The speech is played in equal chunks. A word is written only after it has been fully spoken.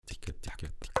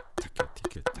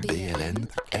BLN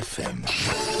FM.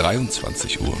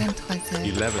 23 Uhr.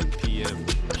 11 p.m.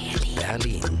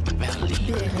 Berlin.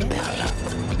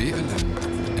 BLN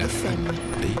FM.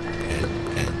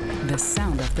 BLN. The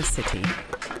sound of the city.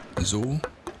 So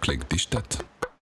klingt die Stadt.